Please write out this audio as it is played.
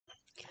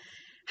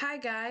Hi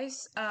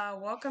guys,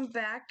 welcome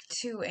back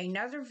to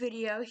another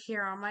video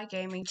here on my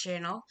gaming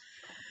channel.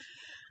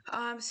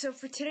 So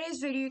for today's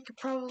video, you can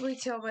probably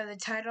tell by the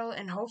title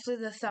and hopefully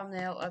the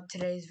thumbnail of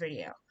today's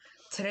video.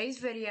 Today's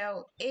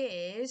video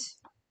is,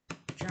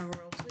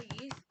 drumroll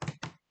please,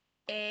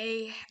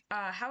 a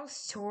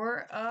house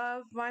tour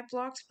of my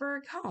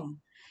Bloxburg home.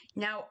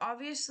 Now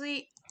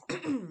obviously,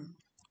 I'm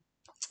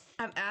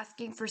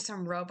asking for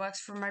some Robux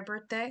for my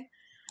birthday,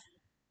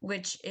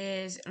 which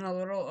is in a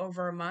little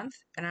over a month,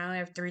 and I only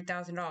have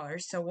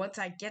 $3,000. So once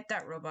I get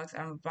that Robux,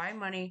 I'm going to buy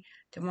money,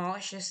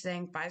 demolish this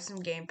thing, buy some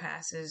game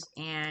passes,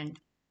 and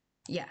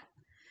yeah.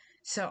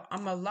 So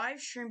I'm a live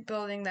stream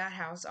building that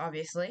house,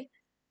 obviously,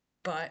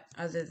 but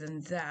other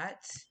than that,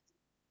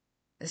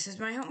 this is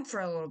my home for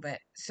a little bit.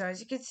 So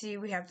as you can see,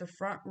 we have the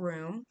front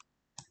room,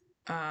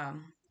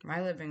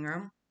 my living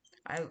room.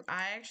 I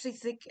actually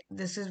think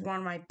this is one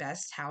of my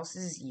best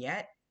houses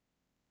yet,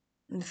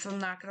 if I'm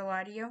not going to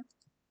lie to you.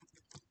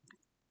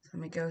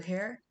 Let me go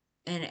here.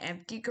 An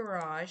empty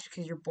garage,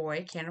 because your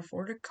boy can't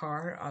afford a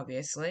car,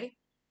 obviously.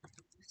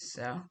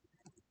 So,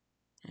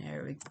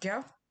 there we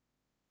go.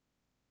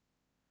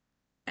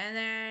 And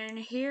then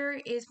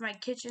here is my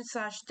kitchen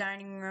 /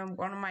 dining room.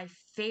 One of my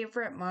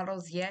favorite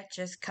models yet,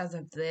 just because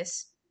of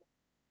this.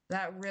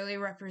 That really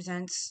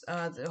represents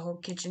the whole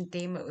kitchen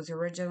theme. It was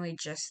originally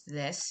just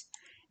this.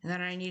 And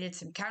then I needed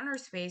some counter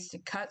space to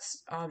cut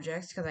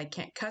objects, because I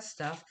can't cut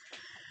stuff.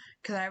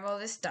 Because I have all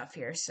this stuff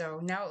here.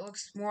 So now it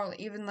looks more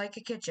even like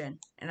a kitchen.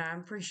 And I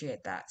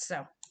appreciate that.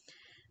 So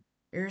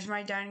here's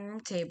my dining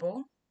room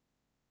table.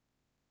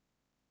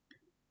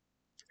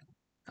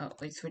 Oh,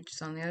 wait, switch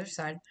is on the other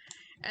side.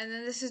 And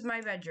then this is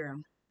my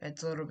bedroom.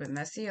 It's a little bit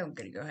messy. I'm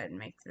going to go ahead and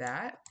make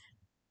that.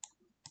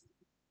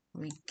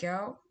 Here we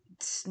go.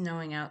 It's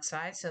snowing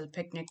outside, so the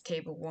picnic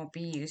table won't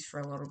be used for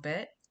a little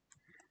bit.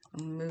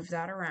 I'll move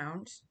that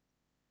around.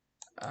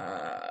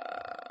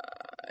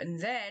 And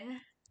then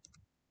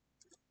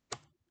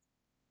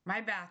my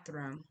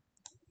bathroom.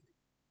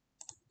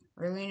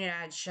 Really need to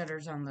add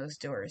shutters on those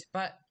doors,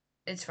 but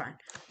it's fine.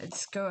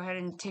 Let's go ahead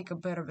and take a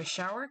bit of a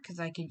shower, because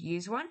I could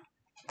use one.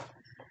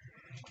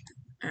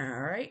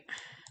 Alright.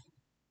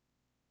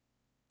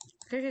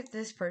 Look at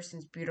this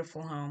person's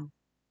beautiful home.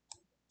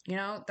 You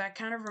know, that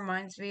kind of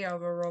reminds me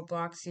of a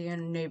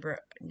Robloxian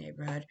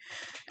neighborhood.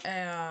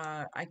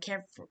 I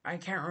can't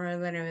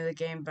remember the name of the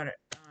game, but it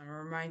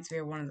reminds me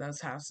of one of those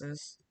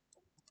houses.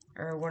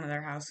 Or one of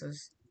their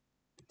houses.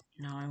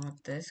 Now I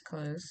want this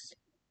closed.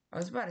 I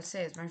was about to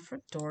say, is my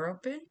front door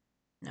open?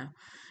 No.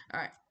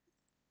 Alright.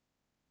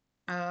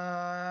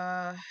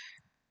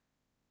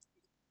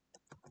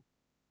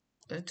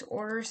 Let's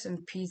order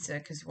some pizza,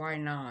 because why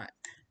not?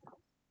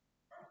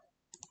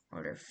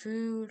 Order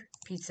food,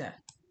 pizza.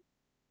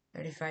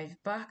 35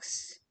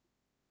 bucks.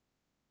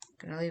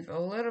 Gonna leave a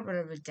little bit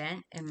of a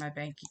dent in my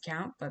bank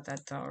account, but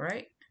that's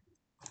alright.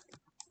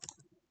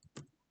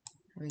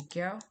 Here we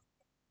go.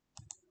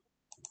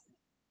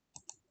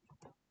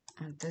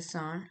 Put this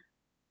on.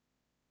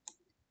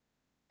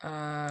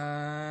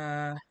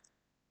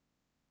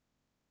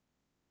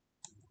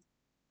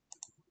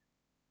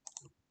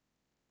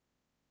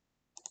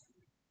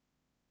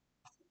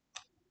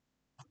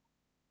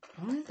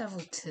 Only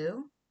level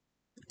 2?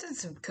 I've done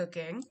some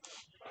cooking.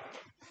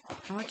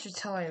 How much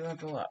until I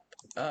level up?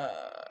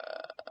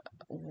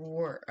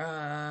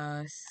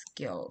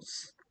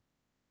 Skills.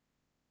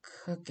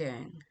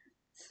 Cooking.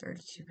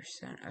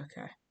 32%,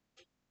 okay.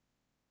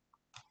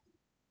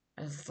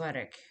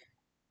 Athletic.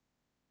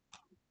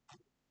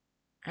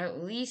 I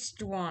at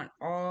least want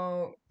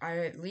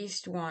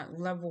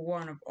level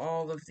 1 of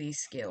all of these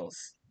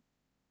skills.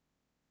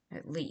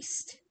 At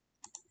least.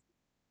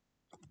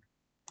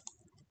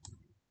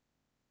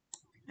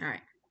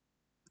 Alright.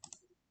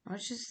 How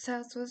much is this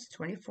house was?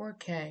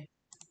 24K.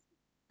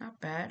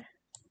 Not bad.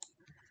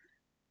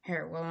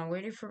 Here, while I'm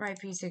waiting for my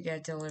pizza to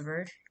get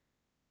delivered.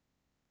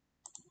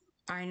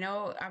 I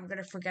know I'm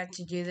gonna forget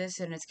to do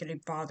this and it's gonna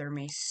bother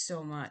me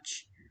so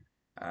much.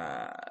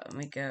 Let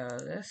me go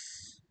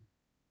this.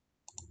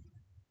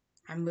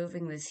 I'm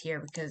moving this here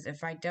because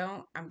if I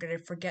don't, I'm gonna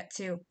forget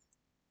to.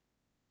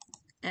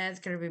 And it's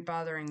gonna be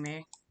bothering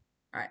me.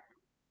 Alright.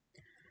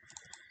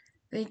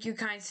 Thank you,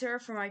 kind sir,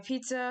 for my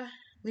pizza.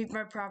 Leave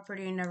my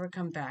property and never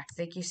come back.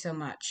 Thank you so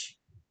much.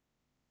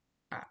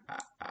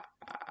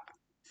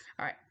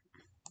 Alright.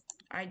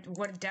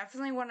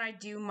 Definitely when I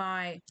do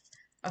my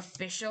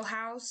official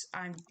house,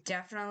 I'm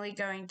definitely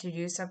going to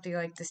do something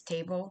like this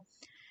table.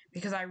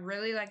 Because I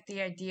really like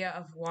the idea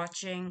of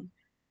watching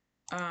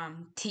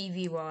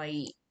TV while I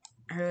eat.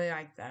 I really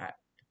like that.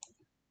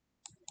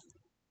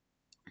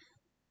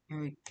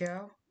 Here we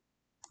go.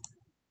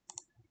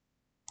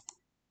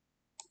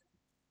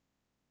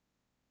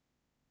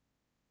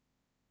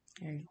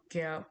 There you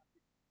go.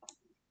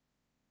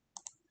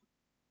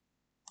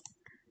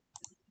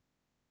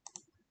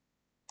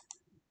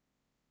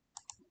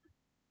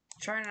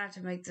 Try not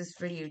to make this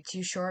video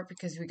too short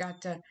because we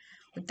got to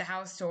with the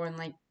house tour in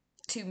like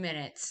 2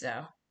 minutes,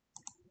 so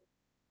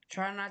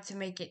try not to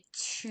make it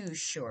too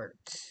short.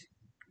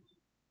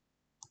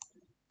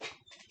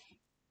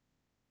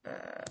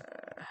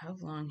 How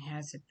long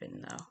has it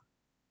been, though?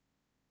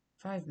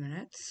 5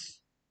 minutes.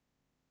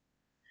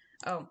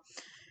 Oh,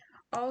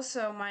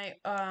 also, my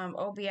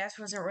OBS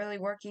wasn't really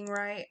working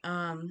right.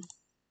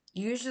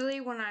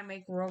 Usually when I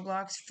make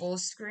Roblox full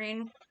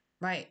screen,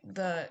 when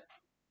the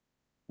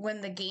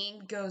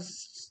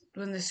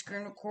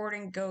screen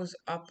recording goes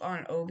up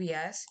on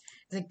OBS,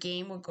 the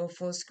game will go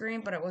full screen,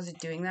 but it wasn't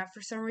doing that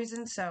for some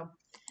reason, so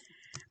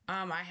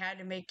I had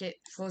to make it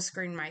full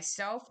screen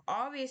myself.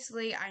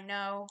 Obviously, I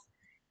know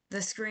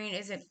the screen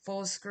isn't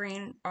full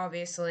screen,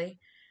 obviously.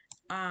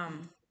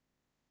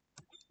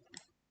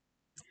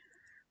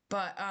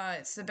 But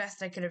it's the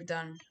best I could have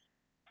done.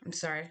 I'm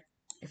sorry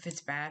if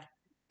it's bad.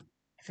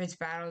 If it's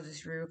bad, I'll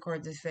just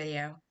re-record this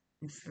video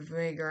and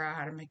figure out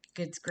how to make a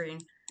good screen.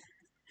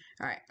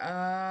 Alright,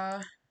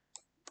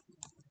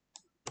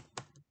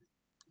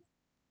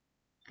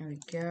 there we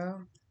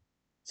go.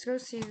 Let's go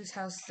see whose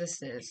house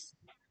this is.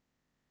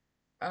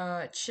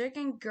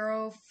 Chicken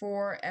Girl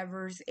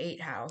Forever's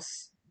 8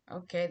 house.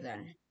 Okay,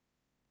 then.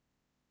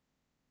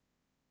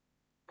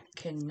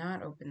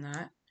 Cannot open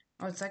that.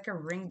 Oh, it's like a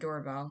Ring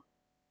doorbell.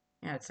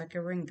 Yeah, it's like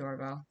a Ring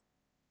doorbell.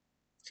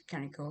 It's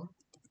kind of cool.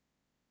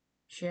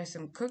 She has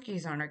some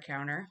cookies on her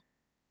counter.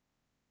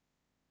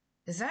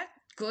 Does that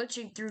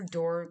glitching through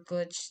door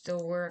glitch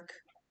still work?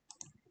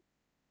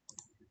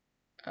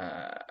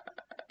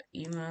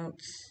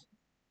 Emotes.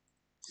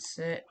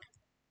 Sit.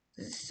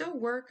 Does it still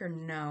work or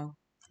no?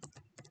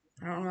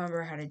 I don't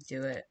remember how to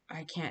do it.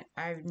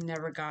 I've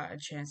never got a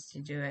chance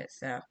to do it,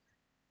 so.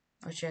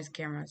 Oh, she has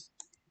cameras.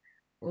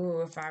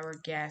 Ooh, if I were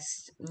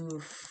guest,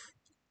 oof.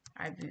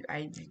 I'd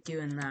be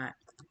doing that.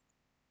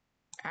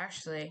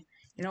 Actually,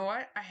 you know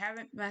what? I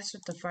haven't messed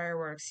with the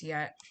fireworks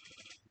yet.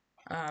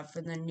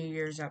 For the New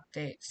Year's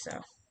update, so.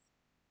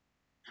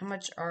 How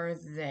much are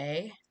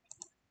they?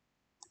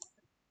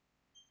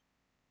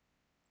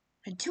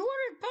 And $200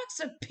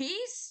 a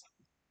piece?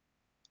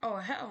 Oh,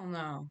 hell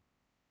no.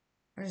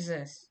 What is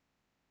this?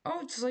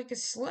 Oh, it's like a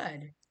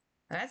sled.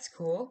 That's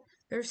cool.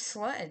 There's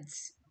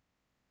sleds.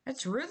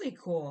 That's really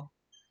cool.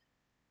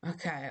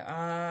 Okay,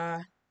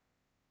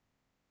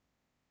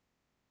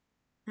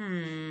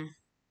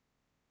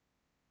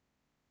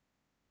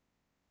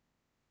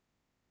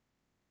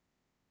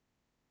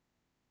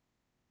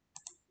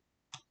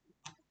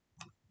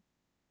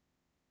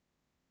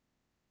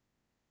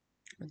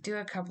 We'll do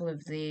a couple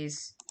of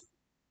these.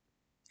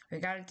 We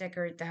gotta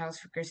decorate the house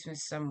for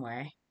Christmas some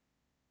way.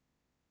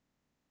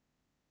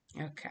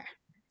 Okay.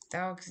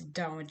 That looks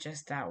done with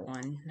just that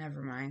one.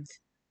 Never mind.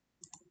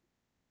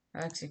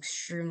 That looks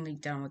extremely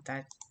done with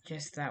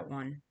just that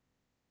one.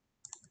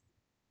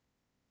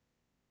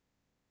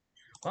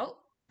 Well,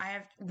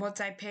 once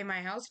I pay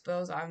my house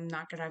bills, I'm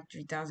not gonna have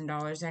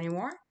 $3,000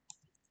 anymore.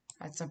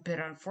 That's a bit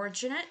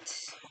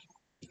unfortunate.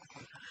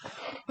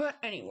 But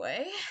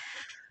anyway.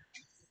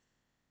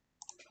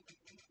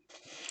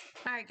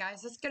 Alright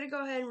guys, let's gonna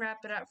go ahead and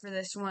wrap it up for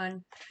this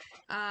one.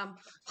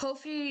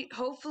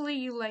 Hopefully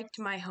you liked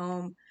my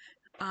home.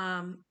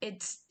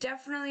 It's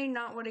definitely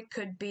not what it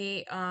could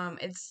be.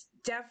 It's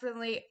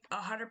definitely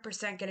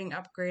 100% getting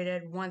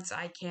upgraded once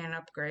I can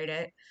upgrade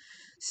it.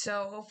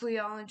 So hopefully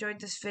y'all enjoyed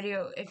this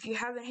video. If you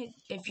haven't hit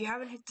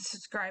the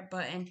subscribe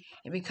button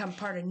and become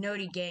part of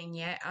Noti Gang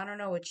yet, I don't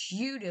know what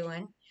you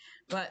doing,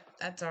 but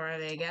that's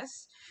alright, I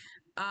guess.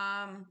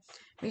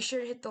 Make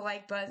sure to hit the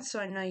like button so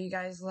I know you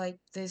guys like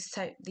these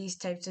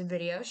types of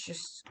videos,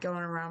 just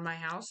going around my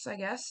house, I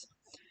guess.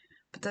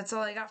 But that's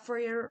all I got for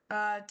you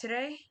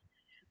today.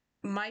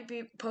 Might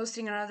be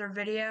posting another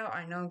video.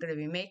 I know I'm going to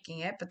be making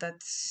it, but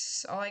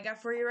that's all I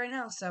got for you right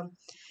now. So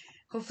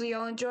hopefully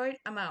y'all enjoyed.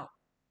 I'm out.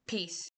 Peace.